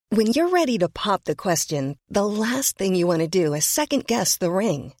When you're ready to pop the question, the last thing you want to do is second-guess the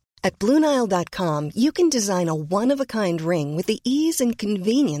ring. At BlueNile.com, you can design a one-of-a-kind ring with the ease and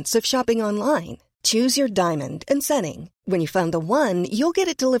convenience of shopping online. Choose your diamond and setting. When you find the one, you'll get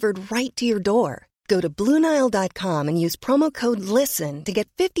it delivered right to your door. Go to BlueNile.com and use promo code LISTEN to get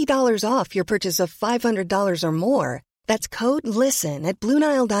 $50 off your purchase of $500 or more. That's code LISTEN at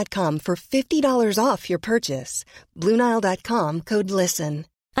BlueNile.com for $50 off your purchase. BlueNile.com, code LISTEN.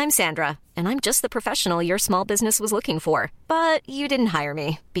 I'm Sandra, and I'm just the professional your small business was looking for. But you didn't hire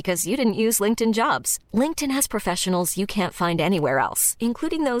me because you didn't use LinkedIn Jobs. LinkedIn has professionals you can't find anywhere else,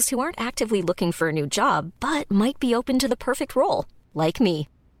 including those who aren't actively looking for a new job, but might be open to the perfect role, like me.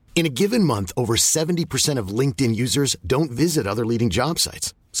 In a given month, over 70% of LinkedIn users don't visit other leading job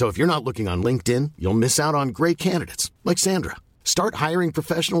sites. So if you're not looking on LinkedIn, you'll miss out on great candidates like Sandra. Start hiring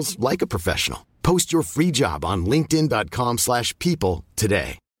professionals like a professional. Post your free job on linkedin.com/people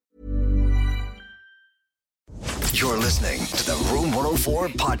today. You're listening to the Room 104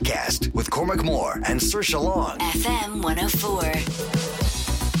 podcast with Cormac Moore and Saoirse Long. FM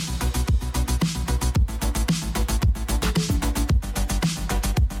 104.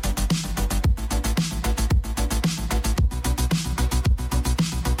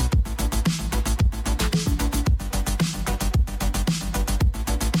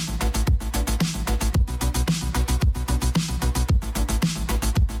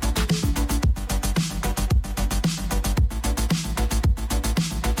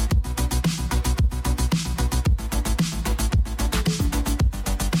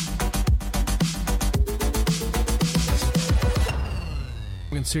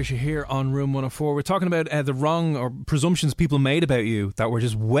 Saoirse here on Room 104. We're talking about the wrong or presumptions people made about you that were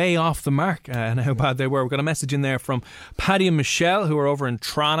just way off the mark and how bad they were. We've got a message in there from Paddy and Michelle, who are over in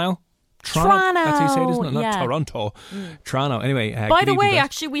Toronto. Toronto. That's how you say it, isn't it? Not Yeah. Toronto. Toronto. Anyway. By good the evening, way, guys.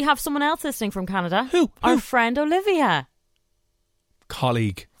 actually, we have someone else listening from Canada. Who? Our friend Olivia.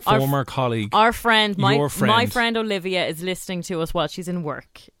 Colleague. Our Former colleague. Our friend, Your friend. my friend Olivia is listening to us while she's in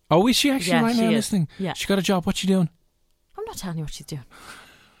work. Oh, is she actually Yeah, right she now is. listening? Yeah. She got a job. What's she doing? I'm not telling you what she's doing.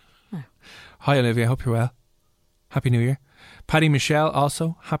 Hi, Olivia. I hope you're well. Happy New Year. Paddy and Michelle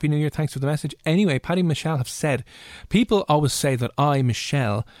also, Happy New Year. Thanks for the message. Anyway, Paddy and Michelle have said, people always say that I,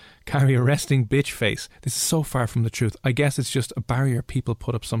 Michelle, carry a resting bitch face. This is so far from the truth. I guess it's just a barrier people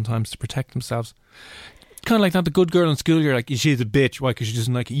put up sometimes to protect themselves. Kind of like not the good girl in school. You're like, she's a bitch. Why? Because she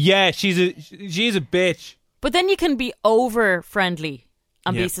doesn't like, yeah, she's a bitch. But then you can be over friendly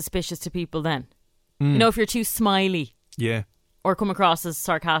and Yeah. be suspicious to people then. You know, if you're too smiley Yeah. or come across as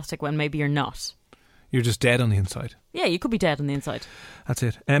sarcastic when maybe you're not. You're just dead on the inside. Yeah, you could be dead on the inside. That's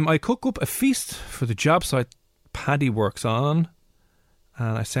it. I cook up a feast for the job site Paddy works on,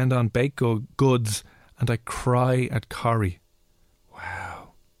 and I send on baked goods, and I cry at Corrie.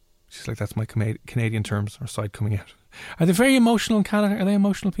 Wow. She's like, that's my Canadian terms or side coming out. Are they very emotional in Canada? Are they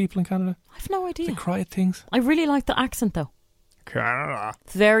emotional people in Canada? I've no idea. They cry at things? I really like the accent though. Canada.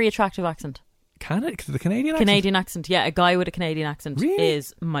 It's a very attractive accent. Canada? The Canadian accent? Canadian accent, yeah. A guy with a Canadian accent Really?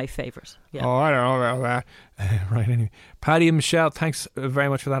 is my favourite. Yeah. Oh, I don't know about that. Right, anyway. Paddy and Michelle, thanks very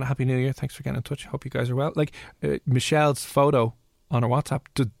much for that. Happy New Year. Thanks for getting in touch. Hope you guys are well. Like, Michelle's photo on her WhatsApp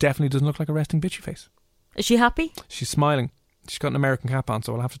definitely doesn't look like a resting bitchy face. Is she happy? She's smiling. She's got an American cap on,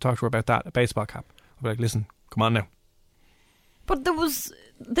 so I'll have to talk to her about that. A baseball cap. I'll be like, listen, come on now. But there was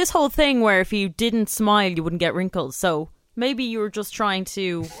this whole thing where if you didn't smile, you wouldn't get wrinkles. So maybe you were just trying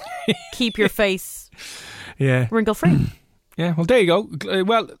to keep your face wrinkle free. Yeah, well, there you go.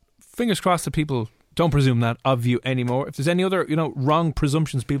 Well, fingers crossed that people don't presume that of you anymore. If there's any other, wrong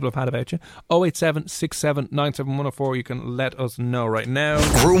presumptions people have had about you, 087 67 97 104, you can let us know right now.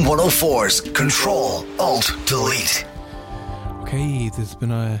 Room 104's Control Alt Delete. Okay, there's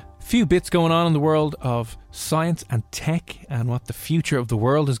been a few bits going on in the world of science and tech and what the future of the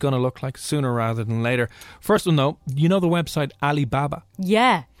world is going to look like sooner rather than later. First one though, you know the website Alibaba?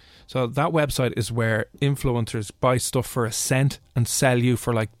 Yeah. So that website is where influencers buy stuff for a cent and sell you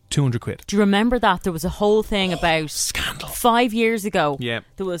for like 200 quid. Do you remember that? There was a whole thing about scandal 5 years ago. Yeah.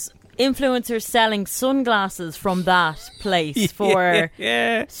 There was influencers selling sunglasses from that place for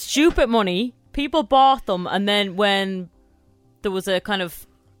stupid money. People bought them, and then when there was a kind of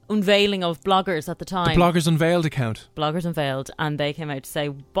unveiling of bloggers at the time. The Bloggers Unveiled account. Bloggers Unveiled, and they came out to say,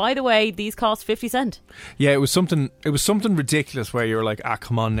 by the way, these cost 50 cent. Yeah, it was something ridiculous where you were like,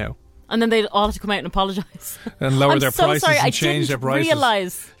 come on now. And then they all had to come out and apologise. And lower their so prices sorry, and I change their didn't prices.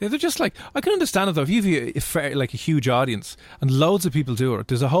 realise. Yeah, they're just like, I can understand it though. If you have like a huge audience and loads of people do it,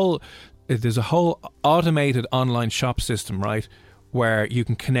 there's a whole automated online shop system, right, where you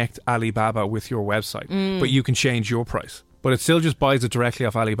can connect Alibaba with your website, but you can change your price. But it still just buys it directly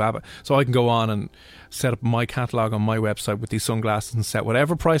off Alibaba. So I can go on and set up my catalogue on my website with these sunglasses and set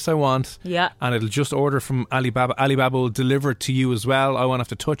whatever price I want. Yeah. And it'll just order from Alibaba. Alibaba will deliver it to you as well. I won't have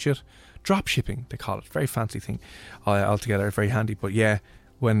to touch it. Drop shipping, they call it. Very fancy thing altogether. Very handy. But yeah,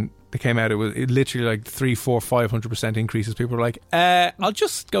 when they came out, it literally like 300%, 400%, 500% increases. People were like, I'll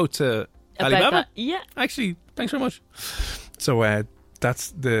just go to Alibaba. That, yeah. Actually, thanks very much. So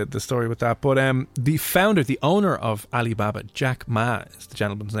that's the story with that. But the founder, the owner of Alibaba, Jack Ma is the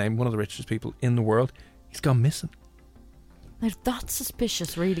gentleman's name, one of the richest people in the world. He's gone missing. Now, that's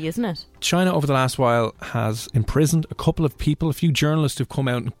suspicious, really, isn't it? China, over the last while, has imprisoned a couple of people, a few journalists who've come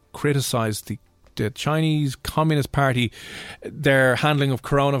out and criticised the Chinese Communist Party, their handling of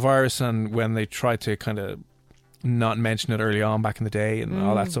coronavirus, and when they tried to kind of not mention it early on back in the day and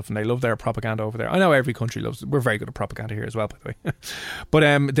all that stuff, and they love their propaganda over there. I know every country loves it. We're very good at propaganda here as well, by the way.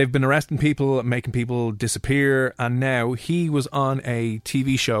 But they've been arresting people, making people disappear, and now he was on a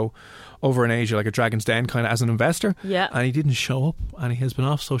TV show over in Asia, like a Dragon's Den kind of, as an investor. Yeah. And he didn't show up, and he has been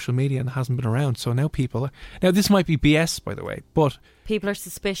off social media and hasn't been around. So now this might be BS, by the way, but people are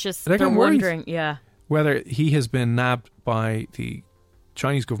suspicious. They're wondering, whether he has been nabbed by the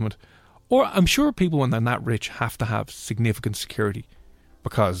Chinese government. Or I'm sure people, when they're that rich, have to have significant security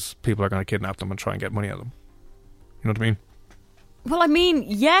because people are going to kidnap them and try and get money out of them. You know what I mean? Well, I mean,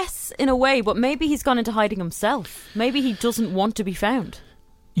 yes, in a way, but maybe he's gone into hiding himself. Maybe he doesn't want to be found.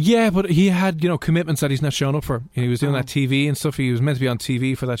 Yeah, but he had, commitments that he's not shown up for. He was doing that TV and stuff. He was meant to be on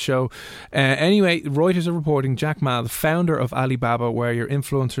TV for that show. Anyway, Reuters are reporting Jack Ma, the founder of Alibaba, where your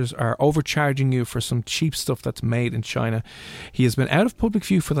influencers are overcharging you for some cheap stuff that's made in China. He has been out of public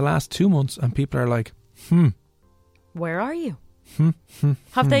view for the last 2 months, and people are like, where are you?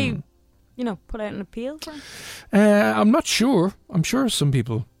 Have they, put out an appeal for him? I'm not sure. I'm sure some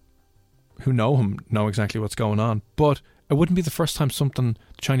people who know him know exactly what's going on, but it wouldn't be the first time the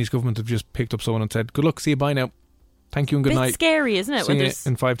Chinese government have just picked up someone and said, good luck, see you, bye now. Thank you and good night. Bit scary, isn't it? See you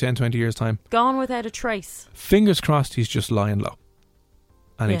in 5, 10, 20 years' time. Gone without a trace. Fingers crossed he's just lying low.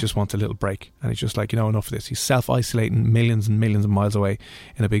 And he just wants a little break. And he's just like, enough of this. He's self-isolating millions and millions of miles away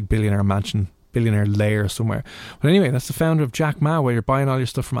in a big billionaire mansion, billionaire lair somewhere. But anyway, that's the founder of Jack Ma, where you're buying all your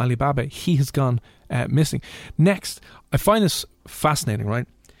stuff from Alibaba. He has gone missing. Next, I find this fascinating, right?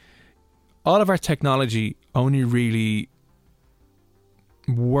 All of our technology only really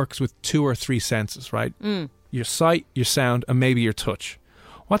works with 2 or 3 senses, right? Your sight, your sound, and maybe your touch.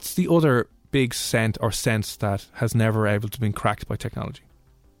 What's the other big scent or sense that has never able to been cracked by technology?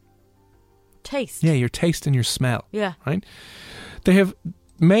 Taste. Yeah, your taste and your smell. Yeah. Right? They have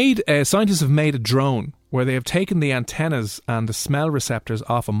made, scientists have made a drone where they have taken the antennas and the smell receptors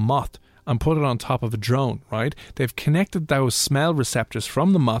off a moth and put it on top of a drone, right? They've connected those smell receptors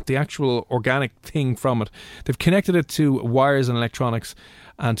from the moth, the actual organic thing from it. They've connected it to wires and electronics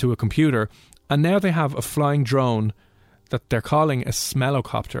and to a computer. And now they have a flying drone that they're calling a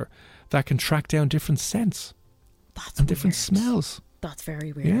smellocopter that can track down different scents and different smells. That's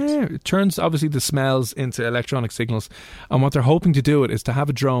very weird. Yeah, it turns obviously the smells into electronic signals. And what they're hoping to do is to have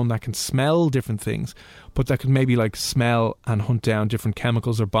a drone that can smell different things, but that can maybe like smell and hunt down different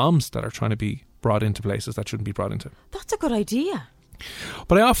chemicals or bombs that are trying to be brought into places that shouldn't be brought into. That's a good idea.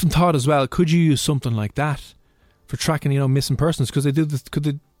 But I often thought as well, could you use something like that for tracking, missing persons? Because they do this,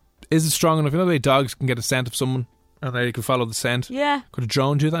 is it strong enough? The way dogs can get a scent of someone and they can follow the scent. Yeah. Could a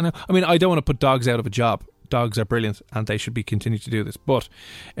drone do that now? I mean, I don't want to put dogs out of a job. Dogs are brilliant and they should be continue to do this. But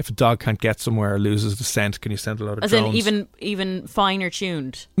if a dog can't get somewhere or loses the scent, can you send a load of drones? As in even finer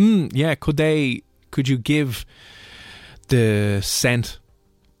tuned? Yeah. Could you give the scent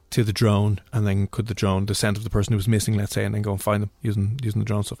to the drone, and then could the scent of the person who was missing, let's say, and then go and find them using the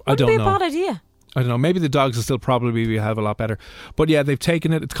drone stuff? I don't know. Wouldn't be a bad idea. I don't know. Maybe the dogs will still probably be a hell of a lot better. But yeah, they've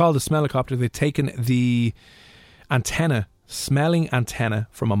taken it. It's called a smellocopter. They've taken the smelling antenna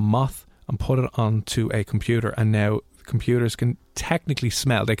from a moth and put it onto a computer, and now computers can technically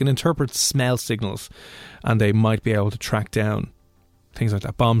smell. They can interpret smell signals, and they might be able to track down things like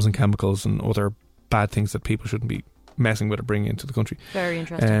that, bombs and chemicals and other bad things that people shouldn't be messing with or bringing into the country. Very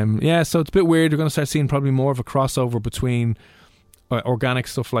interesting. Yeah, so it's a bit weird. You're going to start seeing probably more of a crossover between organic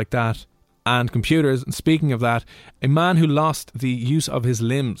stuff like that and computers. And speaking of that, a man who lost the use of his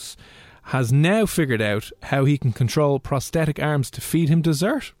limbs has now figured out how he can control prosthetic arms to feed him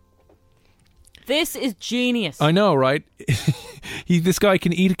dessert. This is genius. I know, right? This guy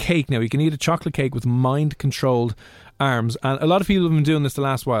can eat a cake now. He can eat a chocolate cake with mind-controlled arms. And a lot of people have been doing this the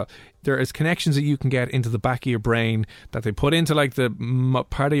last while. There is connections that you can get into the back of your brain that they put into like the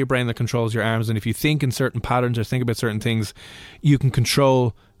part of your brain that controls your arms. And if you think in certain patterns or think about certain things, you can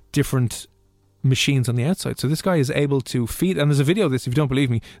control different machines on the outside. So this guy is able to feed, and there's a video of this if you don't believe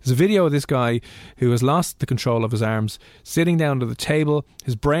me. There's a video of this guy who has lost the control of his arms, sitting down to the table.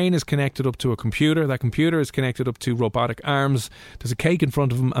 His brain is connected up to a computer. That computer is connected up to robotic arms. There's a cake in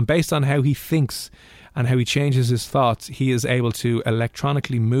front of him, and based on how he thinks and how he changes his thoughts, he is able to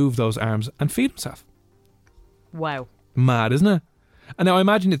electronically move those arms and feed himself. Wow. Mad, isn't it? And now I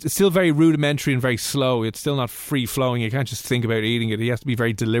imagine it's still very rudimentary and very slow. It's still not free flowing. You can't just think about eating it. He has to be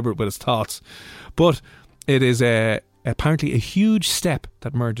very deliberate with his thoughts. But it is apparently a huge step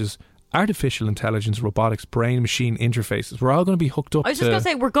that merges artificial intelligence, robotics, brain-machine interfaces. We're all going to be hooked up to... I was just going to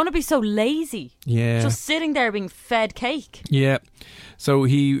say, we're going to be so lazy. Yeah. Just sitting there being fed cake. Yeah. So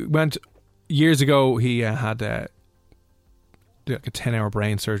he went... Years ago, he had like a 10-hour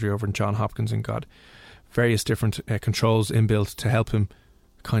brain surgery over in Johns Hopkins and got various different controls inbuilt to help him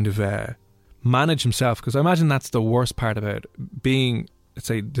kind of manage himself, because I imagine that's the worst part about being, let's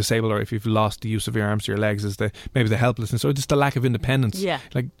say, disabled, or if you've lost the use of your arms or your legs, is maybe the helplessness or just the lack of independence. Yeah.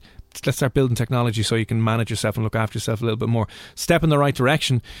 Like, let's start building technology so you can manage yourself and look after yourself a little bit more. Step in the right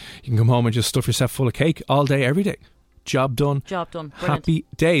direction. You can come home and just stuff yourself full of cake all day, every day. Job done. Job done. Brilliant. Happy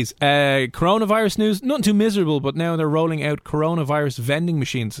days. Coronavirus news, nothing too miserable, but now they're rolling out coronavirus vending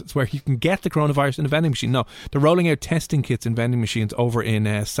machines. It's where you can get the coronavirus in a vending machine. No, they're rolling out testing kits in vending machines over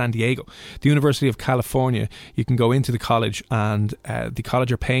in San Diego. The University of California, you can go into the college, and the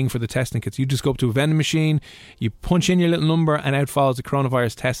college are paying for the testing kits. You just go up to a vending machine, you punch in your little number, and out falls a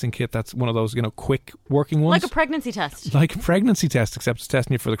coronavirus testing kit. That's one of those, quick working ones. Like a pregnancy test. Like a pregnancy test, except it's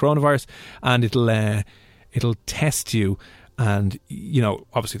testing you for the coronavirus, and it'll test you, and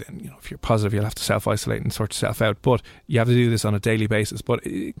obviously then if you're positive you'll have to self-isolate and sort yourself out, but you have to do this on a daily basis. But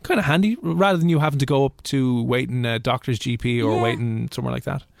kind of handy rather than you having to go up to waiting a doctor's GP or waiting somewhere like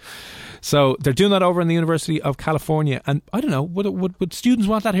that. So they're doing that over in the University of California, and I don't know, would students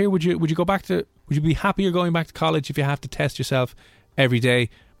want that here? Would you be happier going back to college if you have to test yourself every day,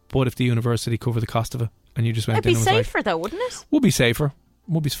 but if the university cover the cost of it and you just went It'd in be and was safer though, wouldn't it? Would be safer.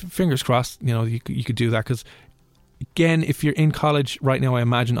 We'll be, fingers crossed, you could do that, because again, if you're in college right now, I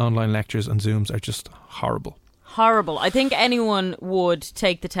imagine online lectures and Zooms are just horrible. Horrible. I think anyone would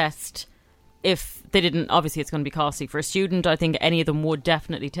take the test if they didn't. Obviously it's going to be costly for a student. I think any of them would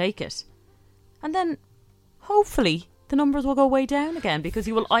definitely take it, and then hopefully the numbers will go way down again, because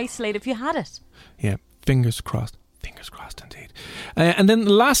you will isolate if you had it. Yeah, fingers crossed indeed. And then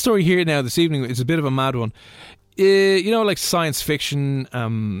the last story here now this evening is a bit of a mad one. Like science fiction,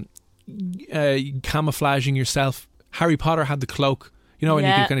 camouflaging yourself. Harry Potter had the cloak, and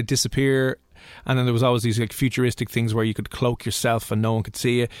you could kind of disappear. And then there was always these like futuristic things where you could cloak yourself and no one could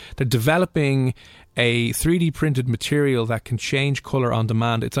see you. They're developing a 3D printed material that can change colour on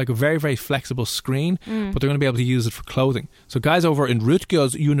demand. It's like a very, very flexible screen, but they're going to be able to use it for clothing. So guys over in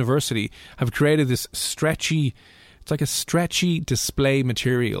Rutgers University have created this stretchy display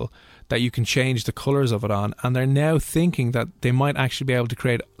material that you can change the colours of it on, and they're now thinking that they might actually be able to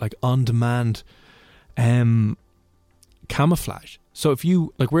create like on-demand camouflage. So if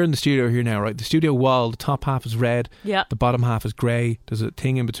you, like, we're in the studio here now, right? The studio wall, the top half is red, the bottom half is grey, there's a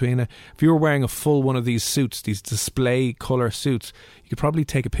thing in between it. If you were wearing a full one of these suits, these display colour suits, you could probably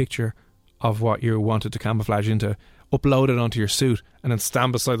take a picture of what you wanted to camouflage into, upload it onto your suit, and then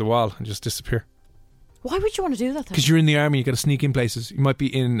stand beside the wall and just disappear. Why would you want to do that then? Because you're in the army, you got to sneak in places. You might be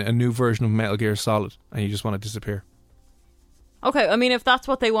in a new version of Metal Gear Solid and you just want to disappear. Okay, I mean, if that's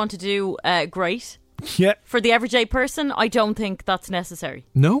what they want to do, great. Yeah. For the everyday person, I don't think that's necessary.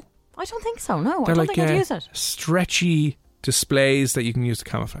 No? I don't think so, no. They're I don't like think I'd use it. Stretchy displays that you can use to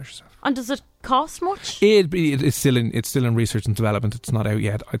camouflage yourself. And does it cost much? It's still in research and development. It's not out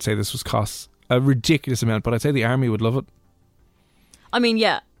yet. I'd say this costs a ridiculous amount, but I'd say the army would love it. I mean,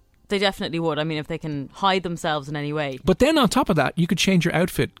 yeah. They definitely would. I mean, if they can hide themselves in any way. But then on top of that, you could change your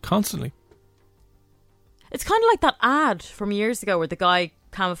outfit constantly. It's kind of like that ad from years ago where the guy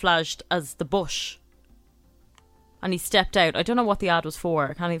camouflaged as the bush. And he stepped out. I don't know what the ad was for.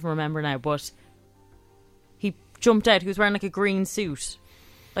 I can't even remember now. But he jumped out. He was wearing like a green suit.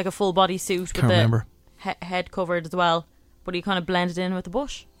 Like a full body suit with the head covered as well. But he kind of blended in with the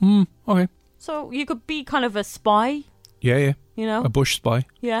bush. Okay. So you could be kind of a spy. Yeah. You know? A bush spy.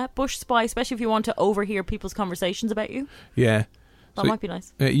 Yeah, bush spy, especially if you want to overhear people's conversations about you. Yeah. That might be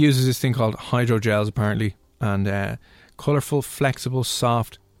nice. It uses this thing called hydrogels, apparently, and colourful, flexible,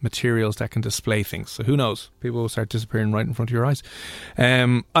 soft materials that can display things. So who knows? People will start disappearing right in front of your eyes.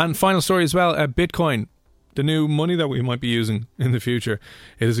 And final story as well, Bitcoin, the new money that we might be using in the future,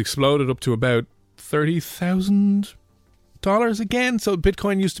 it has exploded up to about $30,000 again. So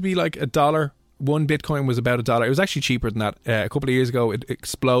Bitcoin used to be like $1 one Bitcoin was about $1. It was actually cheaper than that. A couple of years ago, it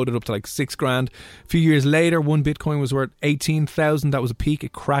exploded up to like $6,000. A few years later, one Bitcoin was worth 18,000. That was a peak.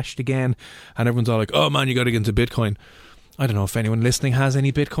 It crashed again, and everyone's all like, "Oh man, you got to get into Bitcoin." I don't know if anyone listening has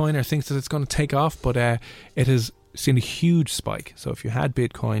any Bitcoin or thinks that it's going to take off, but it has seen a huge spike. So if you had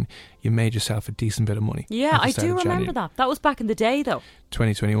Bitcoin, you made yourself a decent bit of money. Yeah, I do remember that. That was back in the day, though.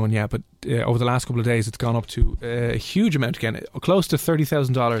 2021, yeah. But over the last couple of days, it's gone up to a huge amount again, close to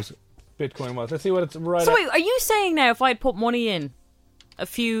 $30,000. Bitcoin was. Let's see what it's right. So wait, are you saying now if I'd put money in a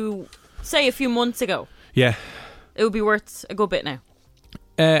few months ago, yeah, it would be worth a good bit now?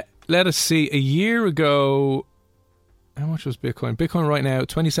 Let us see. A year ago, how much was Bitcoin? Bitcoin right now,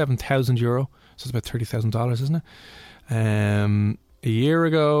 €27,000. So it's about $30,000, isn't it? A year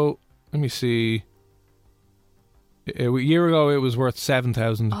ago, let me see. A year ago, it was worth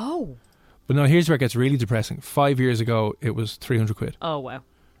 7,000. Oh. But no, here's where it gets really depressing. 5 years ago, it was 300 quid. Oh, wow.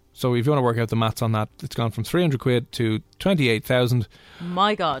 So if you want to work out the maths on that, it's gone from 300 quid to 28,000.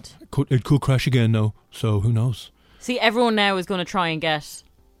 My God. It could crash again, though. So who knows? See, everyone now is going to try and get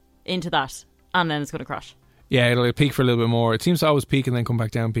into that, and then it's going to crash. Yeah, it'll peak for a little bit more. It seems to always peak and then come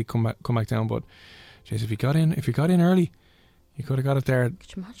back down, peak, come back down. But, geez, if you got in early, you could have got it there.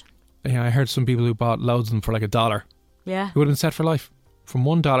 Could you imagine? Yeah, I heard some people who bought loads of them for like $1. Yeah. It would have been set for life. From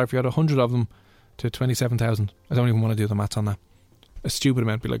 $1, if you had 100 of them, to 27,000. I don't even want to do the maths on that. A stupid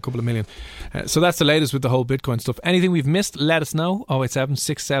amount, be like a couple of million. So that's the latest with the whole Bitcoin stuff. Anything we've missed, let us know. 087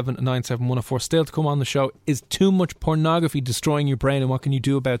 67 97 104. Still to come on the show. Is too much pornography destroying your brain, and what can you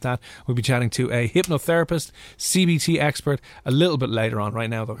do about that? We'll be chatting to a hypnotherapist, CBT expert a little bit later on.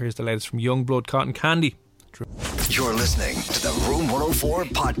 Right now, though, here's the latest from Youngblood Cotton Candy. You're listening to the Room 104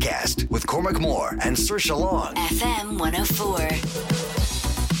 podcast with Cormac Moore and Saoirse Long. FM 104.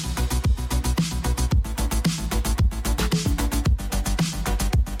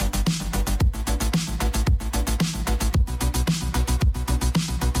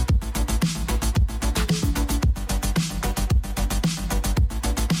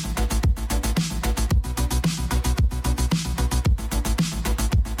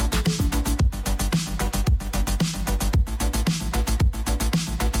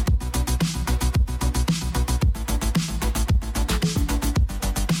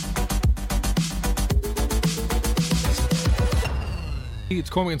 It's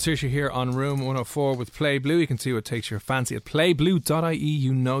Cormac and Saoirse here on Room 104 with Play Blue. You can see what takes your fancy at playblue.ie.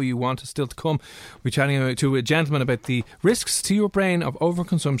 You know you want. Still to come, we're chatting to a gentleman about the risks to your brain of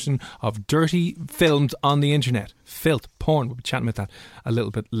overconsumption of dirty films on the internet. Filth, porn. We'll be chatting about that a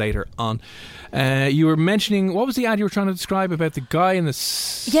little bit later on. You were mentioning, what was the ad you were trying to describe about the guy in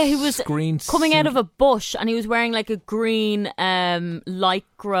the Yeah, he was green coming suit? out of a bush, and he was wearing like a green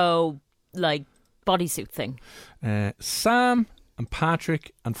lycra like bodysuit thing. Sam and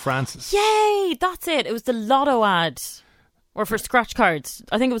Patrick and Francis. Yay, that's it. It was the Lotto ad. Or for scratch cards.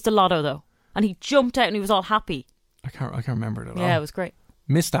 I think it was the Lotto though. And he jumped out and he was all happy. I can't remember it at all. Yeah, it was great.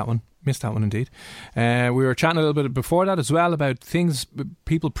 Missed that one indeed. We were chatting a little bit before that as well about things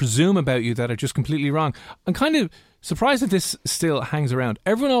people presume about you that are just completely wrong. I'm kind of surprised that this still hangs around.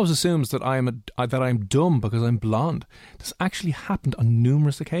 Everyone always assumes that I'm dumb because I'm blonde. This actually happened on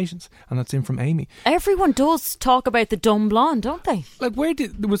numerous occasions, and that's in from Amy. Everyone does talk about the dumb blonde, don't they? Like,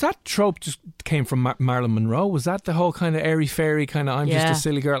 was that trope just came from Marilyn Monroe? Was that the whole kind of airy-fairy kind of, I'm just a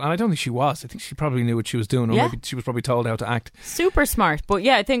silly girl? And I don't think she was. I think she probably knew what she was doing, or maybe she was probably told how to act. Super smart. But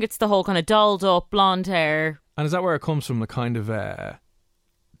yeah, I think it's the whole kind of dolled up blonde hair. And is that where it comes from, the kind of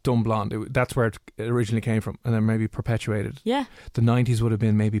dumb blonde? That's where it originally came from, and then maybe perpetuated. Yeah. The 90s would have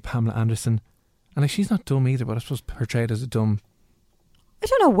been maybe Pamela Anderson. And like, she's not dumb either, but I suppose portrayed as a dumb. I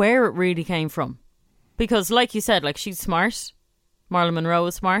don't know where it really came from. Because like you said, like, she's smart. Marilyn Monroe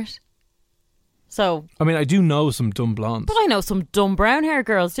is smart. So, I mean, I do know some dumb blondes. But I know some dumb brown hair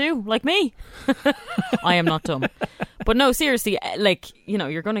girls too, like me. I am not dumb. But no, seriously, like, you know,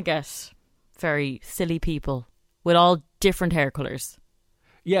 you're going to get very silly people with all different hair colours.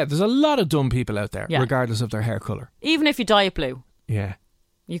 Yeah, there's a lot of dumb people out there, regardless of their hair colour. Even if you dye it blue. Yeah.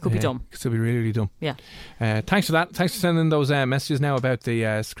 You could be dumb. You could still be really, really dumb. Yeah. Thanks for that. Thanks for sending those messages now about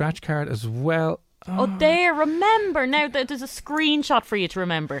the scratch card as well. Oh, there, remember. Now there's a screenshot for you to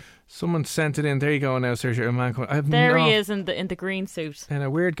remember. Someone sent it in. There you go now, Saoirse. A man he is in the green suit. In a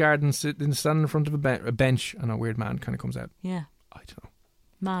weird garden, standing in front of a bench, and a weird man kind of comes out. Yeah. I don't know.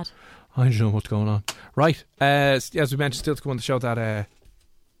 Mad. I don't know what's going on. Right. As we mentioned, still to come on the show, that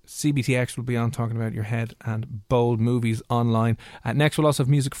CBTX will be on talking about your head and bold movies online. Next we'll also have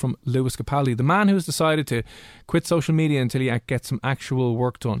music from Lewis Capaldi, the man who has decided to quit social media until he gets some actual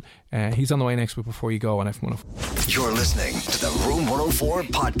work done. He's on the way next week before you go on FM104. You're listening to the Room 104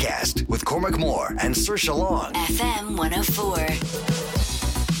 podcast with Cormac Moore and Saoirse Long. FM 104.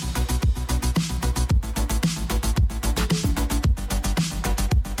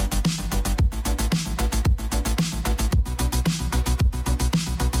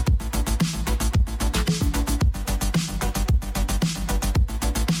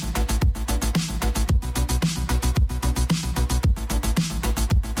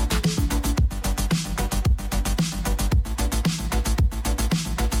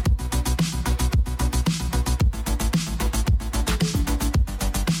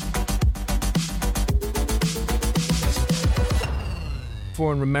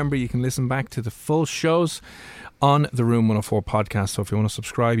 And remember, you can listen back to the full shows on the Room 104 podcast. So if you want to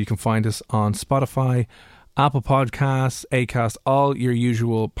subscribe, you can find us on Spotify, Apple Podcasts, Acast, all your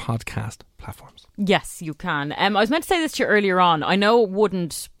usual podcast platforms. Yes, you can. I was meant to say this to you earlier on. I know it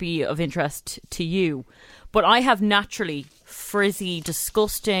wouldn't be of interest to you, but I have naturally frizzy,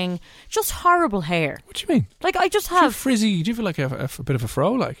 disgusting, just horrible hair. What do you mean? Like, I just have frizzy. Do you feel like a bit of a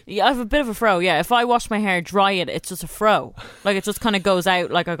fro? Like, yeah, I have a bit of a fro. Yeah, if I wash my hair, dry it, it's just a fro. Like, it just kind of goes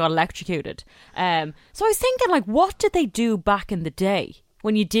out like I got electrocuted. So I was thinking, like, what did they do back in the day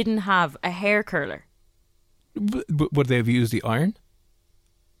when you didn't have a hair curler? Would they have used the iron?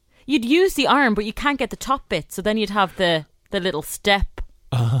 You'd use the iron, but you can't get the top bit. So then you'd have the little step.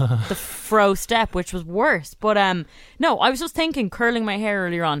 The fro step, which was worse. But no, I was just thinking, curling my hair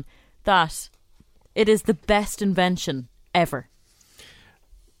earlier on, that it is the best invention ever.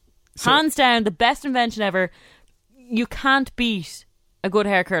 Hands down, the best invention ever. You can't beat a good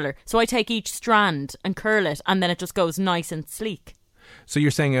hair curler. So I take each strand and curl it, and then it just goes nice and sleek. So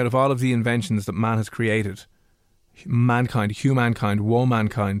you're saying out of all of the inventions that man has created, humankind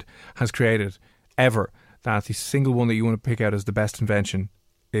has created ever, that the single one that you want to pick out as the best invention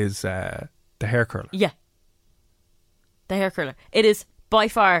is the hair curler. Yeah. The hair curler. It is by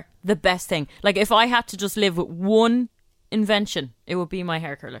far the best thing. Like, if I had to just live with one invention, it would be my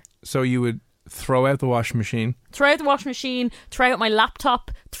hair curler. So you would throw out the washing machine? Throw out the washing machine, throw out my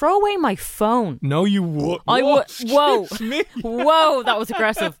laptop, throw away my phone. No, you would. I would. Whoa. Whoa, that was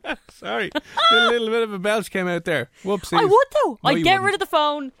aggressive. Sorry. A little bit of a belch came out there. Whoopsies. I would, though. No, I'd get rid of the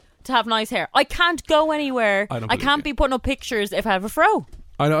phone to have nice hair. I can't go anywhere. I can't be putting up pictures if I have a fro.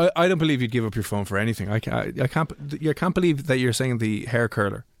 I don't believe you'd give up your phone for anything. I can't believe that you're saying the hair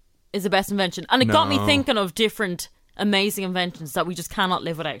curler is the best invention. And it got me thinking of different amazing inventions that we just cannot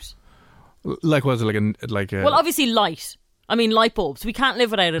live without. Like, was it like a... Well, obviously light. I mean, light bulbs. We can't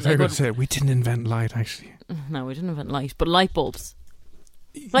live without it. I was going to say, we didn't invent light, actually. No, we didn't invent light, but light bulbs.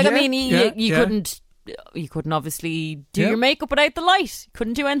 Like, yeah, I mean, you couldn't... You couldn't obviously do your makeup without the light. You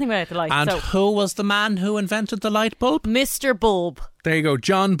couldn't do anything without the light. And who was the man who invented the light bulb? Mr. Bulb. There you go,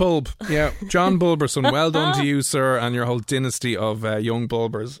 John Bulb. Yeah, John Bulberson. Well done to you, sir, and your whole dynasty of young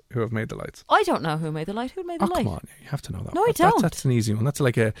bulbers who have made the lights. I don't know who made the light. Who made the light? Come on, you have to know that. No, I don't. That's an easy one. That's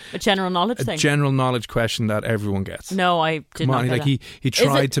like a general knowledge thing. A general knowledge question that everyone gets. No, I did not. Come on, he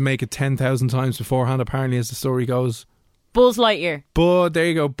tried to make it 10,000 times beforehand, apparently, as the story goes. Buzz Lightyear. There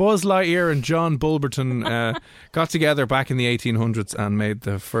you go. Buzz Lightyear and John Bulberton got together back in the 1800s and made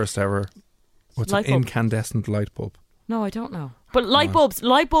the first ever incandescent light bulb. No, I don't know. But light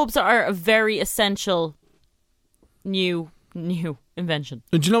bulbs are a very essential new invention.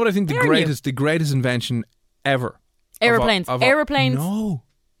 And do you know what I think the greatest invention ever? Aeroplanes. Aeroplanes. No.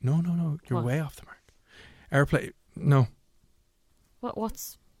 You're way off the mark. Airplane. No.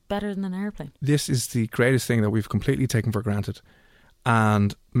 What's better than an airplane? This is the greatest thing that we've completely taken for granted,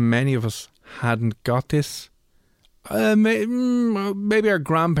 and many of us hadn't got this. Maybe our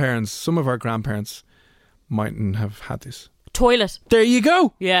grandparents, some of our grandparents mightn't have had this. Toilet. There you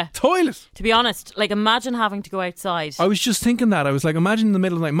go. Yeah. Toilet. To be honest, like, imagine having to go outside. I was just thinking that. I was like, imagine in the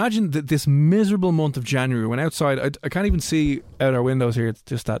middle of the night, imagine this miserable month of January when outside, I can't even see out our windows here, it's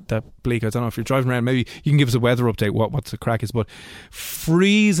just that bleak. I don't know if you're driving around, maybe you can give us a weather update, what the crack is, but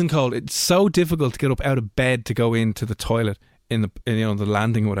freezing cold. It's so difficult to get up out of bed to go into the toilet in the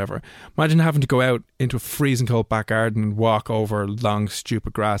landing or whatever. Imagine having to go out into a freezing cold back garden and walk over long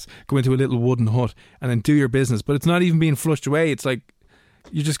stupid grass, go into a little wooden hut and then do your business, but it's not even being flushed away. It's like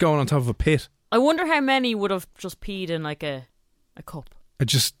you're just going on top of a pit. I wonder how many would have just peed in like a cup. I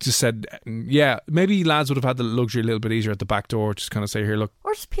just said, yeah, maybe lads would have had the luxury a little bit easier at the back door, just kind of say, here, look.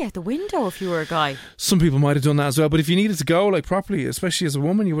 Or just be out the window if you were a guy. Some people might have done that as well, but if you needed to go like properly, especially as a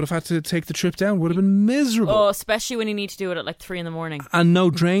woman, you would have had to take the trip down. Would have been miserable. Oh, especially when you need to do it at like 3 a.m. And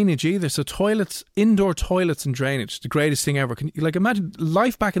no drainage either. So toilets, indoor toilets and drainage, the greatest thing ever. Can you imagine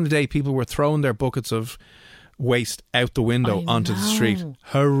life back in the day? People were throwing their buckets of waste out the window onto the street.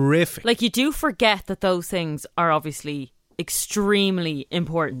 Horrific. Like, you do forget that those things are obviously extremely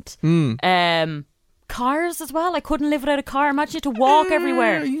important. Cars as well. I couldn't live without a car. Imagine you had to walk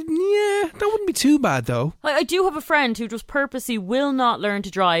everywhere. Yeah, that wouldn't be too bad though. I do have a friend who just purposely will not learn to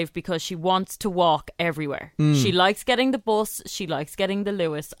drive because she wants to walk everywhere. She likes getting the bus, she likes getting the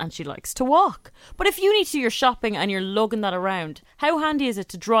Lewis, and she likes to walk. But if you need to do your shopping and you're lugging that around, how handy is it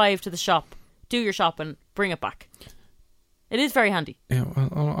to drive to the shop, do your shopping, bring it back? It is very handy. Yeah,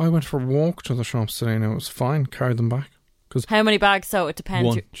 well, I went for a walk to the shops today and it was fine. Carried them back. How many bags? So it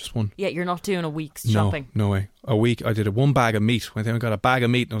depends. Just one. Yeah, you're not doing a week's shopping. No way. A week. I did one bag of meat. Went there and got a bag of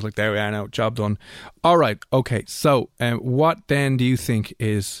meat and I was like, there we are now. Job done. All right. Okay. So what then do you think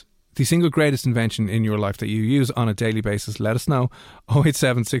is the single greatest invention in your life that you use on a daily basis? Let us know.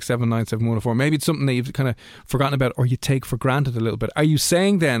 087 679 7104. Maybe it's something that you've kind of forgotten about or you take for granted a little bit. Are you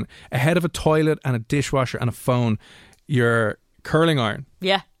saying then, ahead of a toilet and a dishwasher and a phone, your curling iron?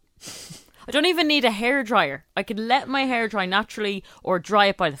 Yeah. I don't even need a hairdryer. I could let my hair dry naturally or dry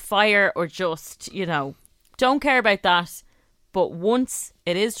it by the fire or just, don't care about that. But once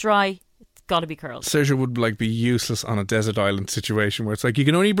it is dry, it's got to be curled. Saoirse would be useless on a desert island situation where it's like, you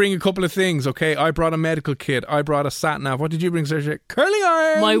can only bring a couple of things, okay? I brought a medical kit. I brought a sat-nav. What did you bring, Saoirse? Curling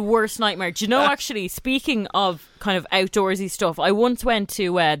iron! My worst nightmare. Do you know, actually, speaking of kind of outdoorsy stuff, I once went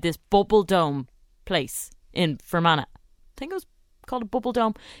to this Bubble Dome place in Fermanagh. I think it was called a Bubble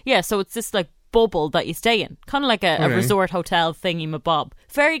Dome. Yeah, so it's this bubble that you stay in, kind of like a resort hotel thingy mabob.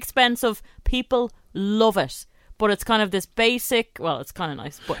 Very expensive. People love it, but it's kind of this basic. Well, it's kind of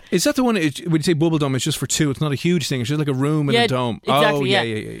nice. But is that the one? When you say Bubble Dome, it's just for two. It's not a huge thing. It's just like a room in a dome. Exactly. Oh,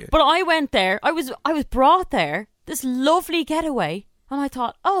 yeah. But I went there. I was brought there. This lovely getaway, and I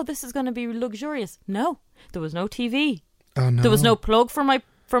thought, oh, this is going to be luxurious. No, there was no TV. Oh no, there was no plug for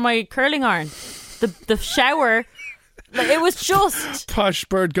my curling iron. The shower. It was just posh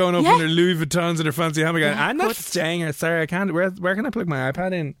bird going up in their Louis Vuittons and her fancy hammock. I'm not staying here. Sorry, I can't. Where can I plug my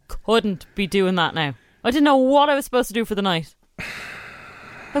iPad in? Couldn't be doing that now. I didn't know what I was supposed to do for the night.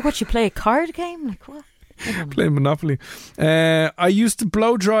 Like, what, you play a card game? Like, what? Play Monopoly. I used to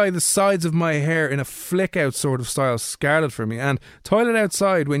blow dry the sides of my hair in a flick out sort of style, scarlet for me. And toilet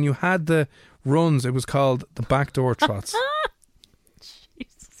outside, when you had the runs, it was called the backdoor trots.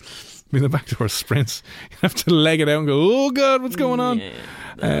 The backdoor sprints. You have to leg it out and go, oh God, what's going on? Yeah,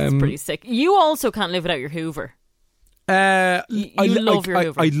 that's pretty sick. You also can't live without your Hoover. You love your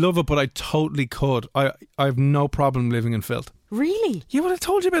Hoover. I love it, but I totally could. I have no problem living in filth. Really? Yeah, well, I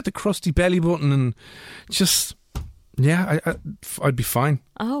told you about the crusty belly button and just, I'd be fine.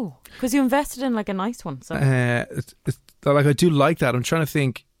 Oh, because you invested in a nice one. So. I do like that. I'm trying to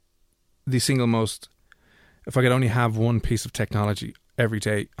think the single most, if I could only have one piece of technology every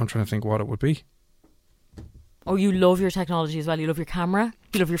day, I'm trying to think what it would be. Oh, you love your technology as well. You love your camera.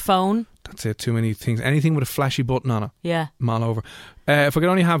 You love your phone. That's it. Too many things. Anything with a flashy button on it. Yeah. I'm all over. If I could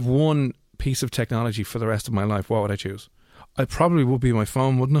only have one piece of technology for the rest of my life, what would I choose? I probably would be my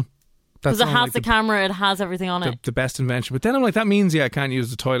phone, wouldn't it? Because it has the camera, it has everything on it. The best invention. But then I'm like, that means, I can't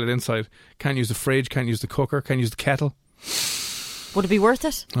use the toilet inside. Can't use the fridge. Can't use the cooker. Can't use the kettle. Would it be worth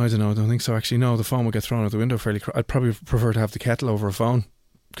it? I don't know. I don't think so, actually. No, the phone would get thrown out the window fairly I'd probably prefer to have the kettle over a phone,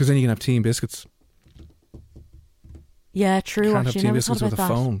 because then you can have tea and biscuits. Yeah, true. You can't actually, have tea and biscuits with a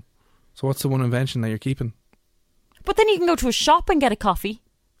phone. So what's the one invention that you're keeping? But then you can go to a shop and get a coffee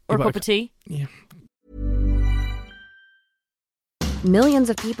or a cup of tea. Yeah. Millions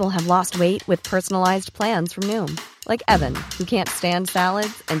of people have lost weight with personalized plans from Noom. Like Evan, who can't stand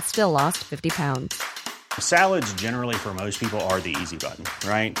salads and still lost 50 pounds. Salads generally for most people are the easy button,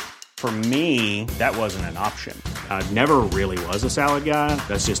 right? For me, that wasn't an option. I never really was a salad guy.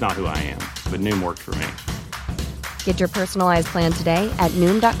 That's just not who I am. But Noom worked for me. Get your personalized plan today at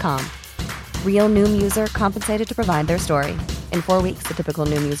Noom.com. Real Noom user compensated to provide their story. In 4 weeks, the typical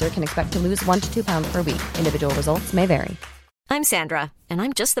Noom user can expect to lose 1 to 2 pounds per week. Individual results may vary. I'm Sandra, and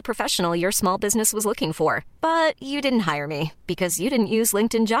I'm just the professional your small business was looking for. But you didn't hire me because you didn't use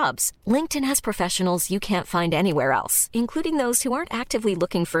LinkedIn Jobs. LinkedIn has professionals you can't find anywhere else, including those who aren't actively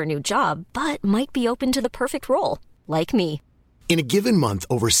looking for a new job, but might be open to the perfect role, like me. In a given month,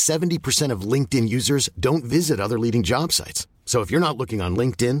 over 70% of LinkedIn users don't visit other leading job sites. So if you're not looking on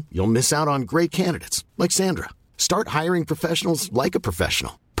LinkedIn, you'll miss out on great candidates like Sandra. Start hiring professionals like a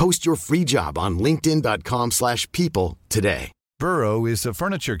professional. Post your free job on linkedin.com/people today. Burrow is a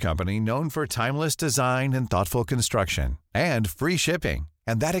furniture company known for timeless design and thoughtful construction and free shipping,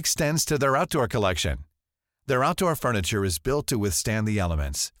 and that extends to their outdoor collection. Their outdoor furniture is built to withstand the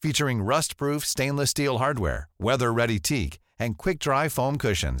elements, featuring rust-proof stainless steel hardware, weather-ready teak, and quick-dry foam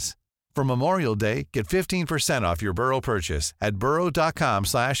cushions. For Memorial Day, get 15% off your Burrow purchase at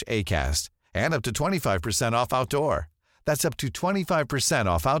burrow.com/ACAST and up to 25% off outdoor. That's up to 25%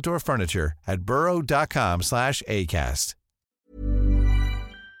 off outdoor furniture at burrow.com/ACAST.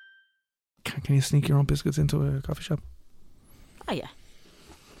 Can you sneak your own biscuits into a coffee shop? Oh, yeah.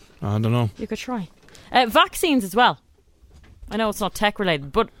 I don't know. You could try. Vaccines as well. I know it's not tech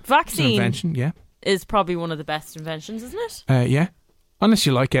related, but vaccine invention, yeah, is probably one of the best inventions, isn't it? Yeah. Unless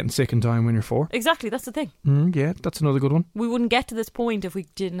you like getting sick and dying when you're 4. Exactly, that's the thing. Yeah, that's another good one. We wouldn't get to this point if we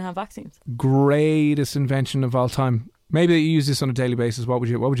didn't have vaccines. Greatest invention of all time. Maybe you use this on a daily basis. What would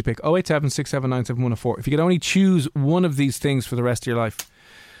you pick? 087 679 7104. If you could only choose one of these things for the rest of your life.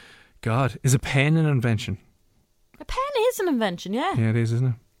 God, is a pen an invention? A pen is an invention, yeah. Yeah, it is, isn't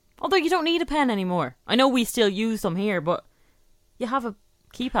it? Although you don't need a pen anymore. I know we still use them here, but you have a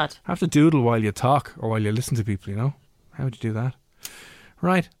keypad. Have to doodle while you talk or while you listen to people, you know? How would you do that?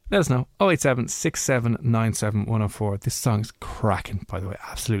 Right, let us know. 087 6797 104. This song's cracking, by the way.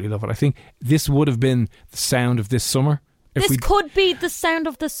 Absolutely love it. I think this would have been the sound of this summer. This could be the sound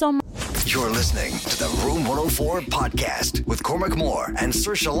of the summer. You're listening to the Room 104 podcast with Cormac Moore and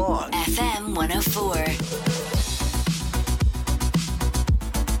Saoirse Long. FM 104.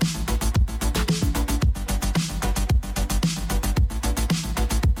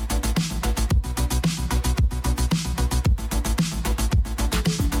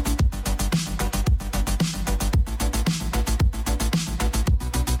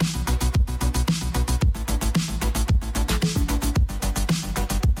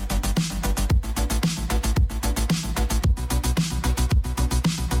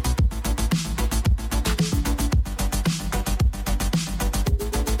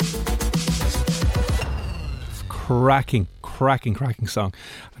 Cracking song,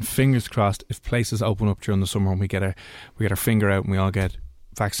 and fingers crossed if places open up during the summer and we get our finger out and we all get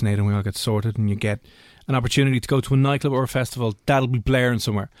vaccinated and we all get sorted and you get an opportunity to go to a nightclub or a festival, that'll be blaring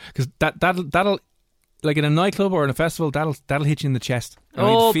somewhere, because that'll like in a nightclub or in a festival, that'll hit you in the chest. And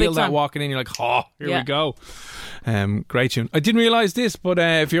you feel that walking in, you're like, oh, here we go. Great tune. I didn't realise this, but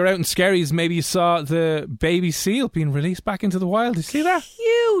if you're out in Skerries, maybe you saw the baby seal being released back into the wild. Did you see that?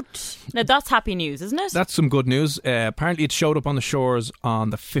 Cute. Now that's happy news, isn't it? That's some good news. Apparently it showed up on the shores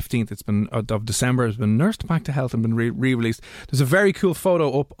on the 15th of December. It's been nursed back to health and been re-released. There's a very cool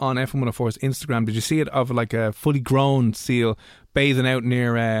photo up on FM104's Instagram. Did you see it, of like a fully grown seal bathing out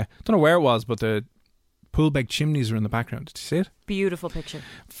near, I don't know where it was, but the Poolbeg chimneys are in the background. Did you see it? Beautiful picture.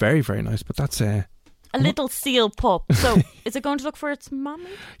 Very, very nice. But that's a little seal pup. So is it going to look for its mommy?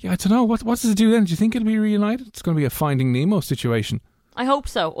 Yeah, I don't know. What does it do then? Do you think it'll be reunited? It's going to be a Finding Nemo situation. I hope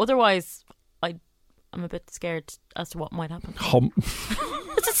so. Otherwise, I'm a bit scared as to what might happen.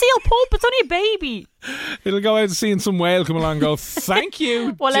 It's a seal pup. It's only a baby. It'll go out and seeing some whale come along and go, thank you,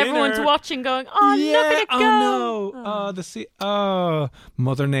 while dinner. Everyone's watching going, oh, yeah, look at it go. Oh, no. The sea. Oh,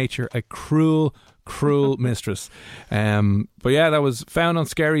 Mother Nature, a cruel mistress. But yeah, that was found on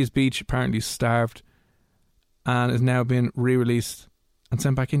Skerries Beach, apparently starved, and is now been re-released and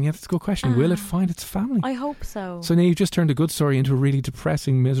sent back in. Yeah, that's a good question. Will it find its family? I hope so. So now you've just turned a good story into a really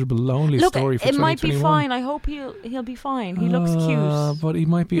depressing, miserable, lonely story for 2021. It might be fine. I hope he'll be fine. He looks cute, but he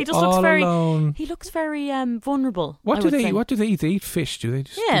might be alone. He looks very vulnerable. What do they eat? They eat fish. Do they?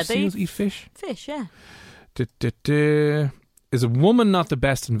 Do seals eat fish? Fish, yeah. Is a woman not the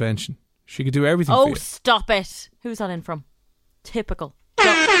best invention? She could do everything for you. Oh, stop it. Who's that in from? Typical.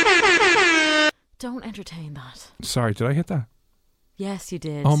 Don't entertain that. Sorry, did I hit that? Yes, you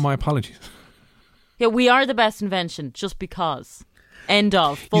did. Oh, my apologies. Yeah, we are the best invention just because. End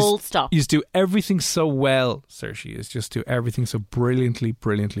of. Full stop. You do everything so well, Saoirse. You just do everything so brilliantly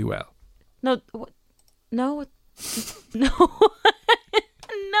well. No. No. No.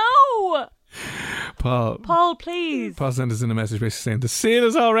 No. Paul, please. Paul sent us in a message basically saying the seal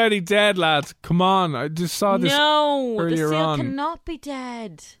is already dead, lads. Come on, I just saw this earlier the seal on. cannot be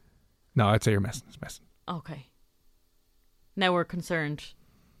dead. No, I'd say you're messing. It's messing. Okay. Now we're concerned.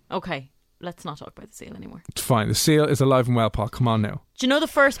 Okay, let's not talk about the seal anymore. It's fine. The seal is alive and well, Paul. Come on now. Do you know the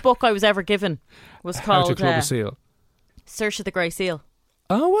first book I was ever given was called How to Club a Seal? Saoirse the Grey Seal.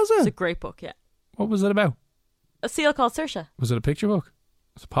 Oh, was it? It's a great book, yeah. What was it about? A seal called Saoirse. Was it a picture book?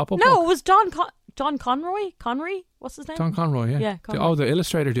 Was it a pop-up book? No, it was John Conroy? Connery? What's his name? John Conroy, yeah. Yeah, Conroy. The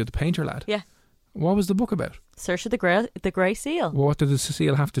illustrator dude, the painter lad. Yeah. What was the book about? Saoirse the Grey Seal. What did the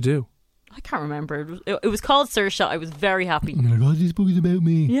seal have to do? I can't remember. It was called Saoirse. I was very happy. Oh my God, this book is about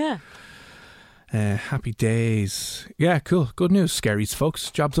me. Yeah. Happy days. Yeah, cool. Good news, scaries, folks.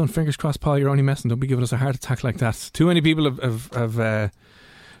 Job's done. Fingers crossed, Paul. You're only messing. Don't be giving us a heart attack like that. Too many people have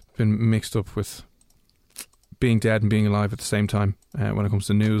been mixed up with being dead and being alive at the same time when it comes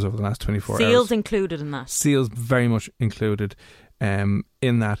to news over the last 24 hours. Seals included in that. Seals very much included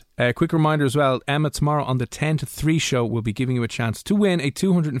in that. Quick reminder as well, Emma, tomorrow on the 10 to 3 show, will be giving you a chance to win a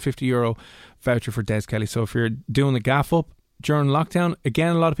 €250 voucher for Des Kelly. So if you're doing the gaff up during lockdown,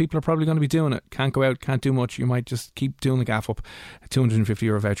 again, a lot of people are probably going to be doing it. Can't go out, can't do much. You might just keep doing the gaff up. A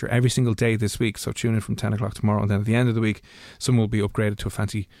 €250 voucher every single day this week. So tune in from 10 o'clock tomorrow. And then at the end of the week, someone will be upgraded to a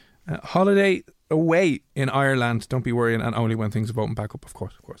fancy holiday away in Ireland. Don't be worrying, and only when things have opened back up, of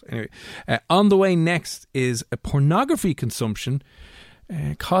course. Anyway, on the way next is a pornography consumption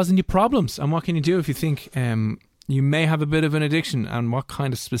causing you problems. And what can you do if you think you may have a bit of an addiction, and what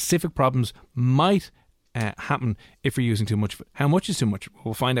kind of specific problems might happen if you're using too much of it. How much is too much?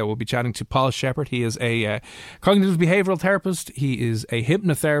 We'll find out. We'll be chatting to Paul Shepherd. He is a cognitive behavioural therapist. He is a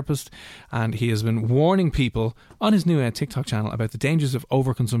hypnotherapist, and he has been warning people on his new TikTok channel about the dangers of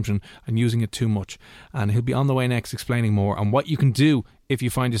overconsumption and using it too much. And he'll be on the way next explaining more on what you can do if you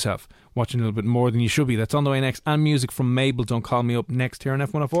find yourself watching a little bit more than you should be. That's on the way next. And music from Mabel, Don't Call Me Up, next here on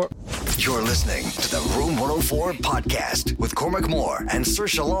F104. You're listening to the Room 104 podcast with Cormac Moore and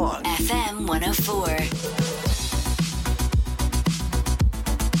Saoirse Long. FM 104.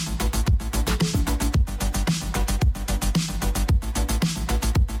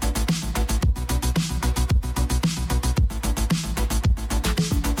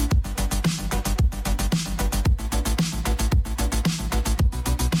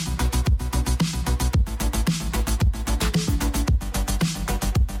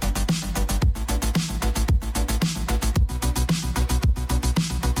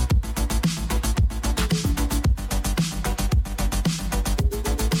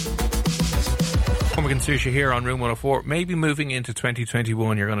 Saoirse here on Room 104. Maybe moving into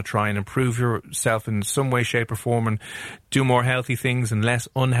 2021, you're going to try and improve yourself in some way, shape or form and do more healthy things and less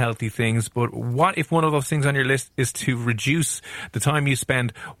unhealthy things. But what if one of those things on your list is to reduce the time you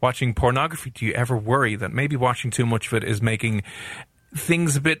spend watching pornography? Do you ever worry that maybe watching too much of it is making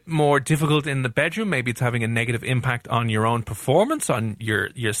things a bit more difficult in the bedroom? Maybe it's having a negative impact on your own performance, on your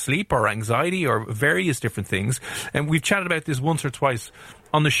sleep or anxiety or various different things. And we've chatted about this once or twice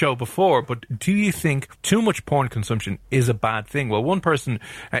on the show before, but do you think too much porn consumption is a bad thing? Well, one person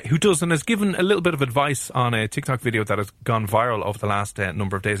who does and has given a little bit of advice on a TikTok video that has gone viral over the last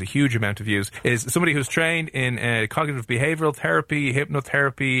number of days, a huge amount of views, is somebody who's trained in cognitive behavioural therapy,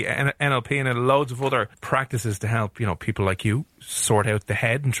 hypnotherapy, NLP and loads of other practices to help, people like you sort out the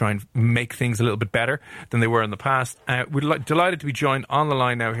head and try and make things a little bit better than they were in the past. We're delighted to be joined on the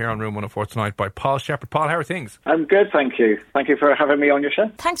line now here on Room 104 tonight by Paul Shepherd. Paul, how are things? I'm good, thank you. Thank you for having me on your show.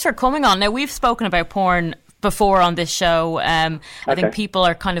 Thanks for coming on. Now, we've spoken about porn before on this show. I think people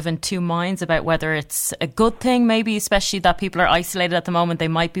are kind of in two minds about whether it's a good thing, maybe, especially that people are isolated at the moment. They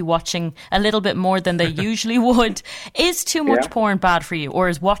might be watching a little bit more than they usually would. Is too much porn bad for you, or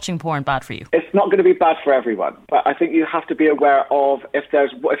is watching porn bad for you? It's not going to be bad for everyone, but I think you have to be aware of if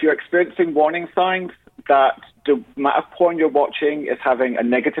you're experiencing warning signs that the amount of porn you're watching is having a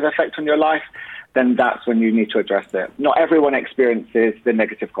negative effect on your life, then that's when you need to address it. Not everyone experiences the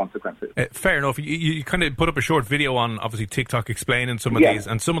negative consequences. Fair enough. You kind of put up a short video on, obviously, TikTok explaining some of these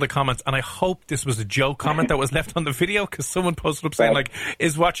and some of the comments, and I hope this was a joke comment that was left on the video, because someone posted up saying,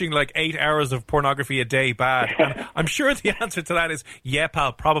 is watching 8 hours of pornography a day bad? And I'm sure the answer to that is, yeah,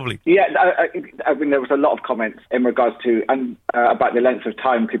 pal, probably. Yeah, I mean, there was a lot of comments in regards to, about the length of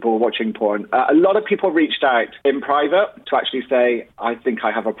time people were watching porn. A lot of people reached out in private to actually say, I think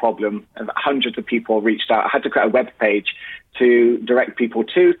I have a problem. Hundreds of people reached out. I had to create a web page to direct people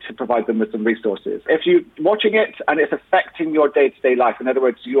to provide them with some resources. If you're watching it and it's affecting your day-to-day life, in other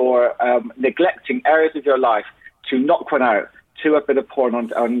words, you're neglecting areas of your life to knock one out, to a bit of porn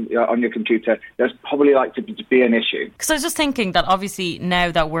on your computer, there's probably to be an issue. Because I was just thinking that obviously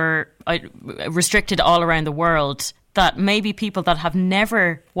now that we're restricted all around the world, that maybe people that have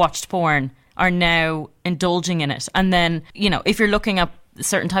never watched porn are now indulging in it. And then, if you're looking at a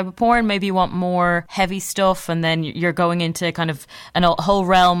certain type of porn, maybe you want more heavy stuff, and then you're going into kind of a whole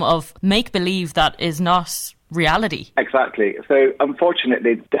realm of make-believe that is not reality. Exactly. So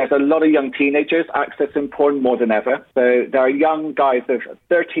unfortunately, there's a lot of young teenagers accessing porn more than ever. So there are young guys of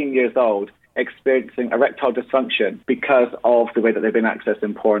 13 years old experiencing erectile dysfunction because of the way that they've been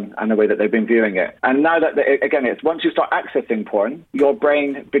accessing porn and the way that they've been viewing it. And now that, again, it's once you start accessing porn, your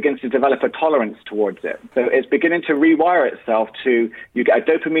brain begins to develop a tolerance towards it. So it's beginning to rewire itself to, you get a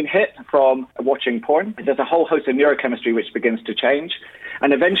dopamine hit from watching porn. There's a whole host of neurochemistry which begins to change.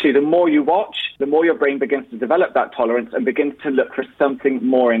 And eventually, the more you watch, the more your brain begins to develop that tolerance and begins to look for something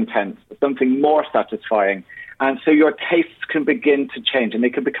more intense, something more satisfying. And so your tastes can begin to change and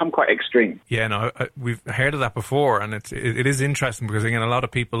they can become quite extreme. Yeah, no, we've heard of that before, and it is interesting because, again, a lot of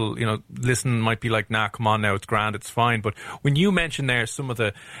people, listen, might be like, nah, come on now, it's grand, it's fine. But when you mention there some of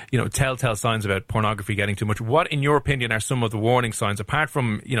the, telltale signs about pornography getting too much, what, in your opinion, are some of the warning signs, apart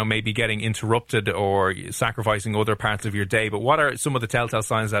from, maybe getting interrupted or sacrificing other parts of your day, but what are some of the telltale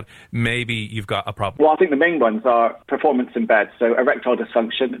signs that maybe you've got a problem? Well, I think the main ones are performance in bed, so erectile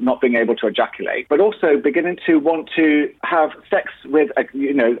dysfunction, not being able to ejaculate, but also beginning to want to have sex with, as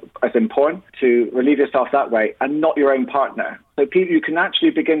in porn, to relieve yourself that way, and not your own partner. So you can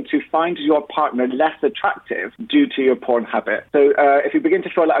actually begin to find your partner less attractive due to your porn habit. So if you begin to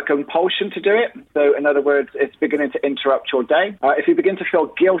feel like a compulsion to do it, so in other words, it's beginning to interrupt your day. If you begin to feel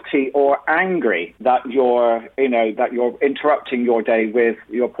guilty or angry that you're interrupting your day with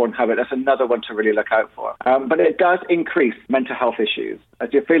your porn habit, that's another one to really look out for. But it does increase mental health issues.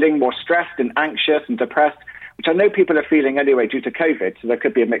 As you're feeling more stressed and anxious and depressed, which I know people are feeling anyway due to COVID, so there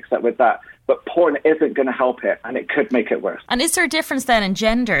could be a mix-up with that. But porn isn't going to help it, and it could make it worse. And is there a difference then in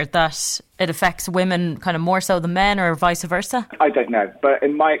gender that it affects women kind of more so than men, or vice versa? I don't know, but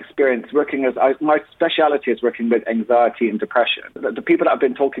in my experience, my speciality is working with anxiety and depression. The people that have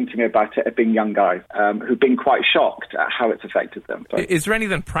been talking to me about it have been young guys who've been quite shocked at how it's affected them. So. Is there any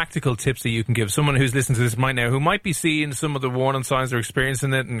then practical tips that you can give someone who's listening to this right now, who might be seeing some of the warning signs or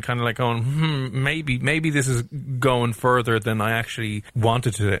experiencing it and kind of like going, maybe this is going further than I actually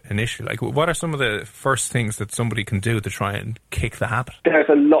wanted to initially? Like, what are some of the first things that somebody can do to try and kick the habit? There's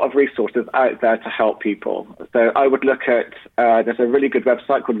a lot of resources out there to help people. So I would look at, there's a really good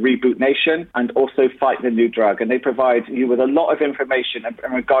website called Reboot Nation and also Fight the New Drug. And they provide you with a lot of information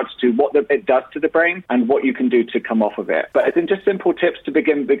in regards to what it does to the brain and what you can do to come off of it. But I think just simple tips to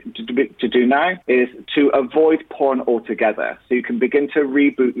begin to do now is to avoid porn altogether. So you can begin to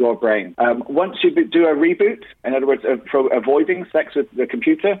reboot your brain. Once you do a reboot, in other words, for avoiding sex with the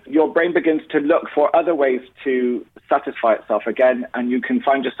computer, your brain begins to look for other ways to satisfy itself again, and you can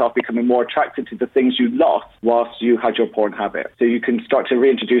find yourself becoming more attracted to the things you lost whilst you had your porn habit. So you can start to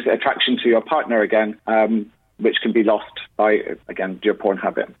reintroduce attraction to your partner again, which can be lost by, again, your porn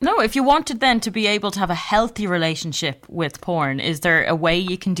habit. No, if you wanted then to be able to have a healthy relationship with porn, is there a way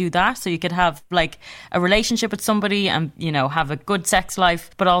you can do that? So you could have like a relationship with somebody and, have a good sex life,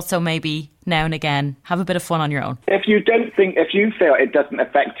 but also maybe now and again have a bit of fun on your own. If you feel it doesn't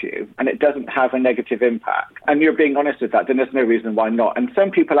affect you and it doesn't have a negative impact, and you're being honest with that, then there's no reason why not. And some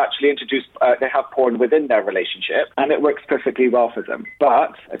people actually they have porn within their relationship and it works perfectly well for them.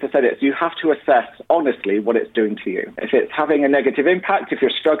 But as I said, you have to assess honestly what it's doing to you. If it's having a negative impact, if you're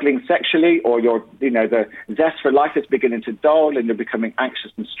struggling sexually, or the zest for life is beginning to dull and you're becoming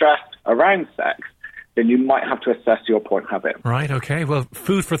anxious and stressed around sex, then you might have to assess your porn habit. Right, okay. Well,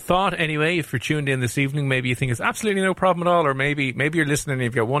 food for thought anyway. If you're tuned in this evening, maybe you think it's absolutely no problem at all, or maybe you're listening and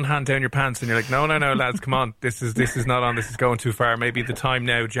you've got one hand down your pants and you're like, no, lads, come on, this is not on, this is going too far. Maybe the time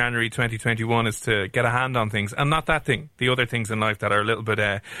now, January 2021, is to get a hand on things, and not that thing, the other things in life that are a little bit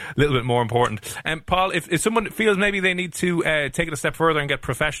more important. Paul, if someone feels maybe they need to take it a step further and get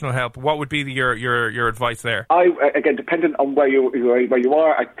professional help, what would be your advice there? Again, dependent on where you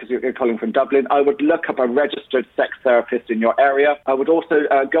are, because you're calling from Dublin, I would look up a registered sex therapist in your area. I would also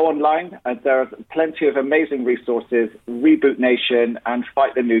go online, and there are plenty of amazing resources. Reboot Nation and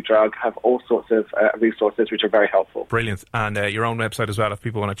Fight the New Drug have all sorts of resources which are very helpful. Brilliant. And your own website as well, if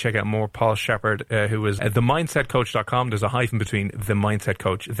people want to check out more. Paul Shepherd, who is themindsetcoach.com. There's a hyphen between the Mindset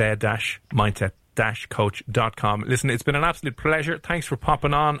Coach, the-mindset-coach.com. Listen, it's been an absolute pleasure. Thanks for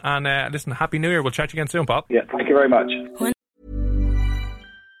popping on, and listen, Happy New Year. We'll chat to you again soon, Paul. Yeah, thank you very much.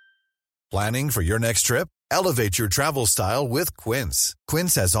 Planning for your next trip? Elevate your travel style with Quince.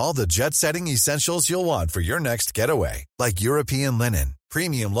 Quince has all the jet-setting essentials you'll want for your next getaway, like European linen,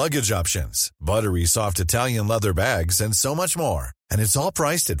 premium luggage options, buttery soft Italian leather bags, and so much more. And it's all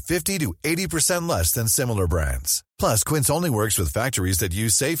priced at 50 to 80% less than similar brands. Plus, Quince only works with factories that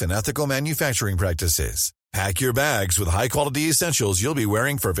use safe and ethical manufacturing practices. Pack your bags with high-quality essentials you'll be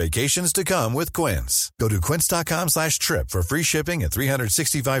wearing for vacations to come with Quince. Go to quince.com/trip for free shipping and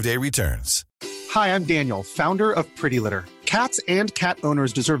 365-day returns. Hi, I'm Daniel, founder of Pretty Litter. Cats and cat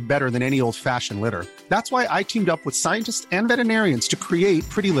owners deserve better than any old-fashioned litter. That's why I teamed up with scientists and veterinarians to create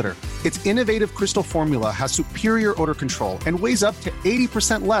Pretty Litter. Its innovative crystal formula has superior odor control and weighs up to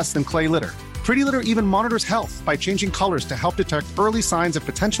 80% less than clay litter. Pretty Litter even monitors health by changing colors to help detect early signs of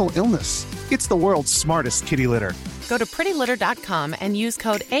potential illness. It's the world's smartest kitty litter. Go to prettylitter.com and use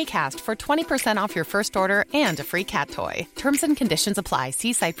code ACAST for 20% off your first order and a free cat toy. Terms and conditions apply.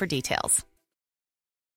 See site for details.